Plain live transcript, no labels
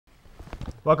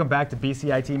Welcome back to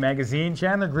BCIT Magazine.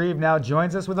 Chandler Grieve now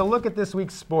joins us with a look at this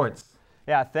week's sports.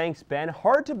 Yeah, thanks, Ben.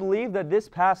 Hard to believe that this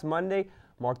past Monday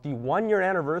marked the one-year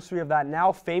anniversary of that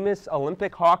now famous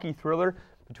Olympic hockey thriller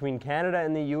between Canada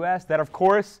and the U.S. that, of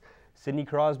course, Sidney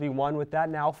Crosby won with that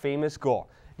now famous goal.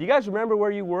 Do you guys remember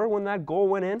where you were when that goal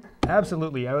went in?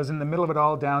 Absolutely. I was in the middle of it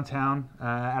all downtown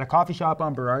at a coffee shop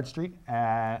on Burrard Street.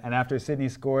 And after Sidney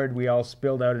scored, we all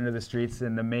spilled out into the streets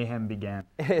and the mayhem began.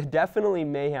 Definitely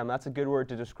mayhem. That's a good word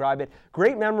to describe it.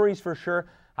 Great memories for sure.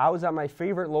 I was at my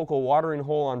favorite local watering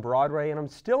hole on Broadway, and I'm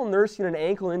still nursing an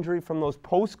ankle injury from those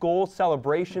post-goal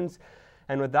celebrations.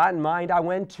 And with that in mind, I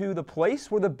went to the place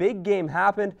where the big game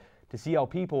happened to see how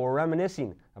people were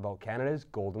reminiscing about Canada's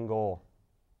golden goal.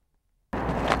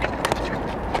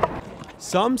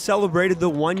 Some celebrated the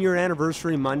one-year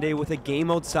anniversary Monday with a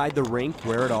game outside the rink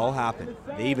where it all happened.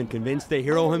 They even convinced the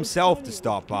hero himself to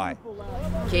stop by.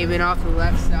 Came in off the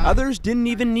left side. Others didn't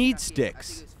even need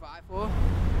sticks.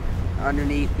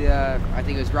 Underneath, I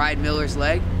think it was Ryan Miller's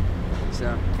leg. So.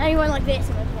 And he went like this.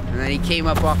 And then he came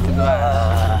up off the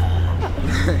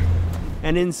glass.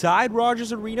 And inside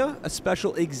Rogers Arena, a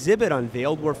special exhibit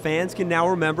unveiled where fans can now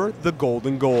remember the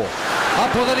golden goal.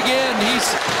 Up with it again. He's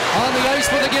on the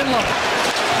ice with a Ginla.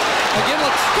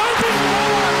 Ginla scoping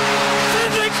forward.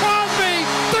 Sidney Crosby,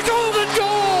 the golden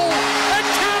goal. And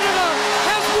Canada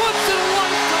has once in a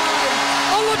lifetime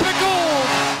Olympic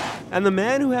gold. And the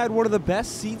man who had one of the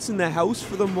best seats in the house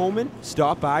for the moment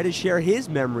stopped by to share his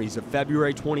memories of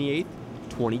February 28th,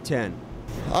 2010.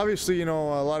 Obviously, you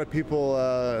know, a lot of people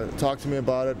talk to me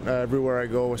about it everywhere I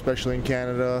go, especially in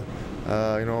Canada,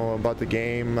 you know, about the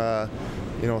game,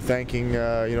 you know, thanking,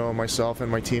 you know, myself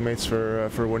and my teammates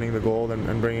for winning the gold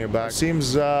and bringing it back.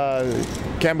 Seems,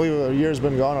 can't believe a year's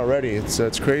been gone already.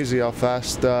 It's crazy how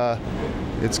fast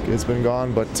it's been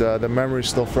gone, but the memory's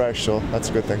still fresh, so that's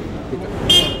a good thing.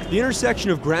 The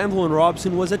intersection of Granville and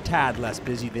Robson was a tad less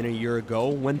busy than a year ago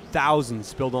when thousands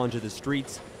spilled onto the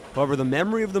streets. However, the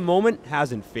memory of the moment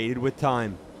hasn't faded with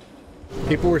time.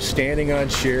 People were standing on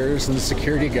chairs and the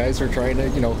security guys were trying to,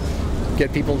 you know,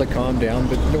 get people to calm down,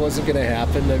 but it wasn't going to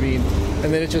happen. I mean,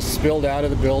 and then it just spilled out of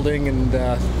the building and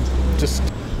just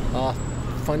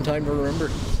fun time to remember.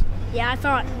 Yeah, I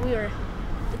thought we were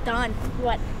done.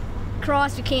 What,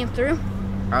 Crosby came through?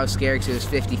 I was scared because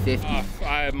it was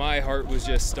 50-50. My heart was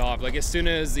just stopped. Like, as soon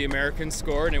as the Americans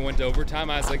scored and it went to overtime,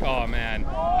 I was like, oh man,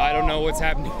 I don't know what's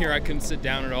happening here. I couldn't sit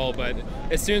down at all. But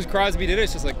as soon as Crosby did it,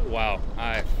 it's just like, wow.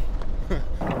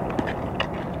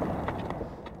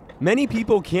 Many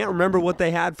people can't remember what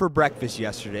they had for breakfast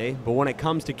yesterday, but when it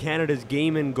comes to Canada's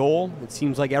game and goal, it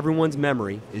seems like everyone's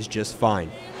memory is just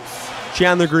fine.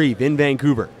 Chandler Grieve in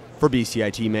Vancouver for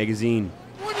BCIT Magazine.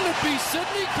 Wouldn't it be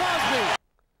Sidney Crosby?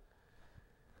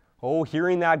 Oh,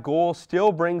 hearing that goal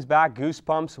still brings back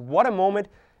goosebumps. What a moment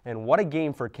and what a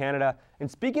game for Canada. And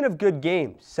speaking of good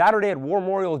games, Saturday at War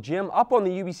Memorial Gym up on the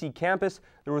UBC campus,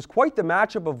 there was quite the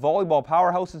matchup of volleyball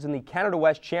powerhouses in the Canada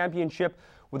West Championship,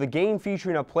 with a game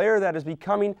featuring a player that is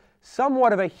becoming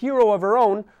somewhat of a hero of her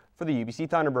own for the UBC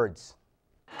Thunderbirds.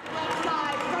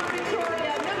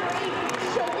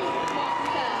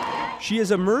 She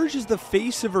has emerged as the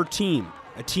face of her team,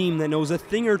 a team that knows a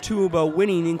thing or two about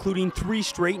winning, including 3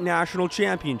 straight national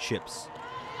championships.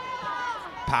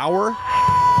 Power,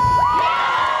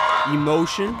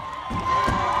 emotion,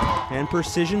 and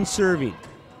precision serving.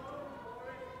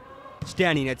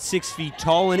 Standing at 6 feet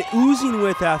tall and oozing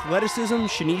with athleticism,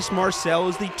 Shanice Marcel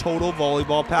is the total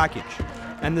volleyball package,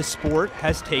 and the sport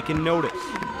has taken notice.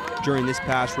 During this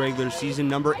past regular season,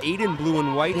 number 8 in blue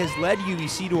and white has led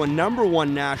UBC to a #1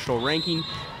 national ranking,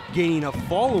 gaining a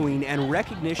following and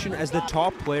recognition as the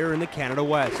top player in the Canada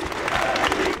West.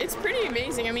 It's pretty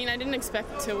amazing. I mean, I didn't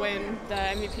expect to win the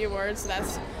MVP award, so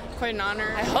that's quite an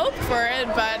honor. I hoped for it,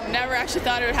 but never actually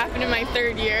thought it would happen in my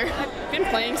 3rd year. I've been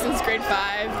playing since grade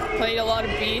 5, played a lot of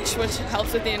beach, which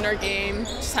helps with the indoor game.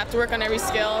 Just have to work on every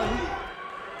skill.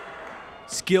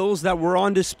 Skills that were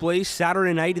on display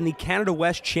Saturday night in the Canada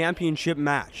West Championship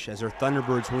match as our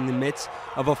Thunderbirds were in the midst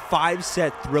of a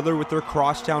 5-set thriller with their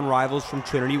crosstown rivals from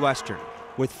Trinity Western,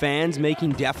 with fans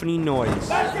making deafening noise.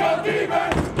 Let's go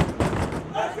Demons!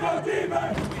 Let's go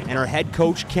Demons! And our head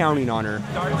coach counting on her.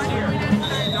 Darts here.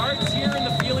 Darts here, and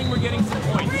the feeling we're getting some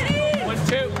points.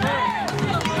 1-2.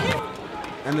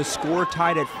 And the score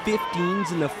tied at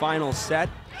 15s in the final set.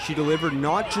 She delivered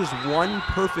not just one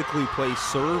perfectly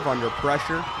placed serve under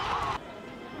pressure,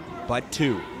 but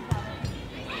 2.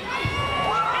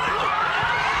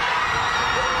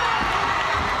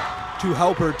 To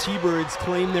help her T-Birds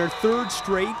claim their 3rd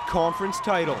straight conference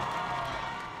title.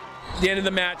 the end of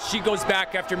the match, she goes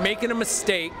back after making a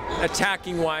mistake,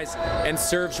 attacking-wise, and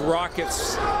serves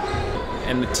rockets.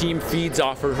 And the team feeds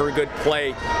off of her good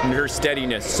play and her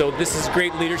steadiness. So this is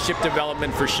great leadership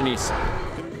development for Shanice.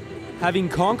 Having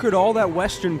conquered all that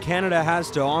Western Canada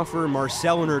has to offer,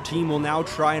 Marcelle and her team will now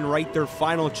try and write their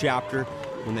final chapter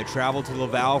when they travel to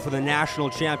Laval for the National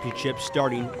Championship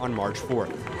starting on March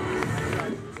 4th.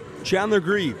 Chandler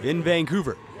Grieve in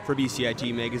Vancouver for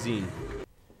BCIT Magazine.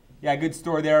 Yeah, good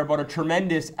story there about a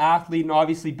tremendous athlete, and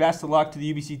obviously best of luck to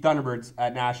the UBC Thunderbirds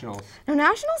at Nationals. Now,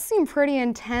 Nationals seem pretty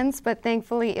intense, but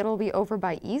thankfully it'll be over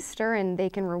by Easter and they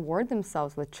can reward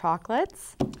themselves with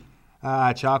chocolates.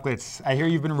 Chocolates. I hear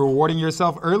you've been rewarding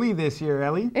yourself early this year,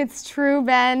 Ellie. It's true,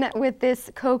 Ben. With this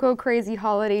cocoa crazy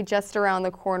holiday just around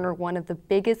the corner, one of the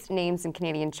biggest names in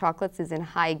Canadian chocolates is in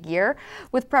high gear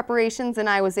with preparations, and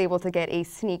I was able to get a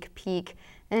sneak peek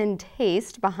and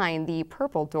taste behind the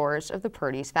purple doors of the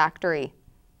Purdy's factory.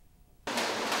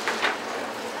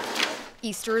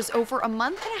 Easter is over a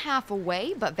month and a half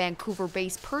away, but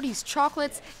Vancouver-based Purdy's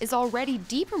Chocolates is already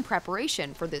deep in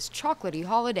preparation for this chocolatey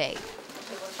holiday.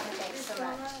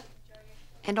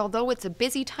 And although it's a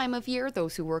busy time of year,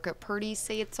 those who work at Purdy's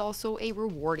say it's also a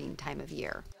rewarding time of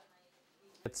year.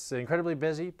 It's incredibly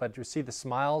busy, but you see the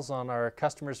smiles on our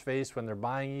customers' face when they're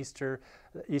buying Easter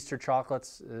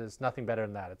chocolates is nothing better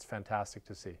than that. It's fantastic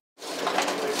to see.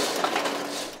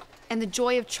 And the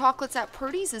joy of chocolates at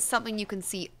Purdy's is something you can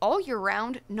see all year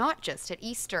round, not just at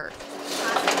Easter.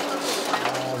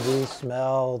 The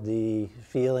smell, the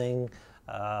feeling,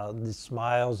 the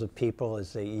smiles of people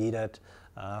as they eat it.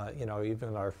 You know,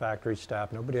 even our factory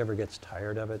staff, nobody ever gets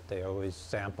tired of it. They always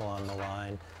sample on the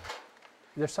line.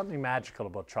 There's something magical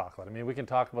about chocolate. I mean, we can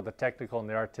talk about the technical and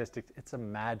the artistic. It's a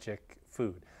magic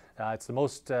food. It's the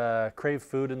most craved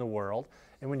food in the world.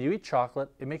 And when you eat chocolate,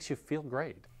 it makes you feel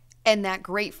great. And that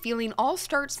great feeling all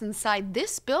starts inside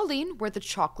this building where the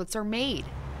chocolates are made.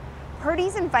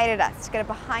 Purdy's invited us to get a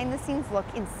behind-the-scenes look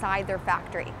inside their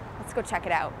factory. Let's go check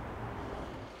it out.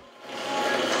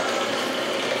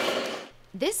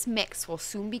 This mix will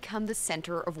soon become the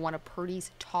center of one of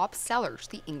Purdy's top sellers,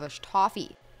 the English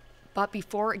toffee. But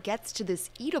before it gets to this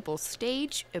eatable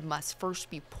stage, it must first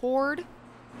be poured,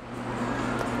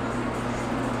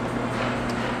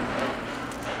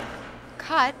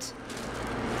 cut,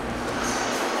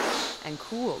 and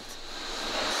cooled.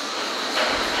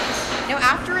 Now,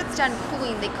 after it's done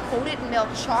cooling, they coat it in milk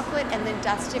chocolate and then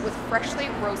dust it with freshly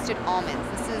roasted almonds.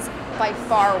 This is by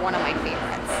far one of my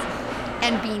favorites.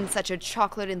 And being such a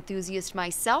chocolate enthusiast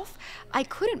myself, I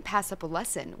couldn't pass up a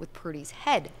lesson with Purdy's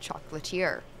head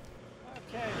chocolatier.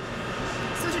 Okay.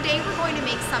 So today we're going to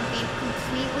make something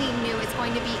completely new. It's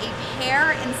going to be a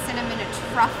pear and cinnamon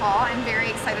truffle. I'm very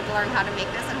excited to learn how to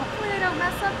make this, and hopefully I don't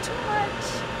mess up too much.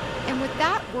 And with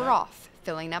that, we're off,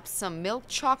 filling up some milk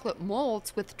chocolate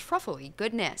molds with truffle-y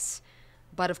goodness.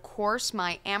 But of course,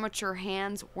 my amateur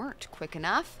hands weren't quick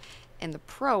enough, and the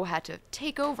pro had to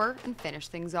take over and finish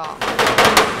things off.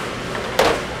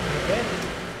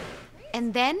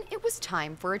 And then it was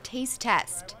time for a taste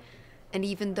test. And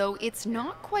even though it's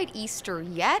not quite Easter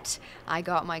yet, I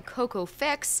got my cocoa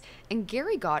fix, and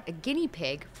Gary got a guinea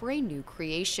pig for a new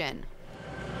creation.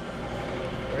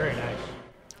 Very nice.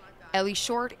 Ellie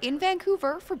Shortt in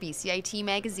Vancouver for BCIT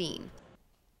Magazine.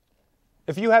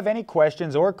 If you have any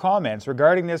questions or comments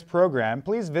regarding this program,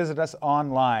 please visit us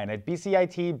online at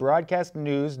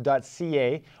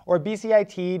bcitbroadcastnews.ca or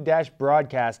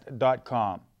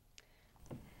bcit-broadcast.com.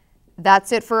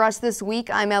 That's it for us this week.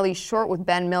 I'm Ellie Shortt with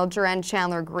Ben Milger and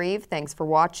Chandler Grieve. Thanks for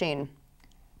watching.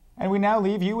 And we now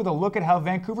leave you with a look at how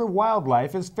Vancouver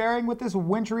wildlife is faring with this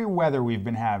wintry weather we've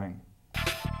been having.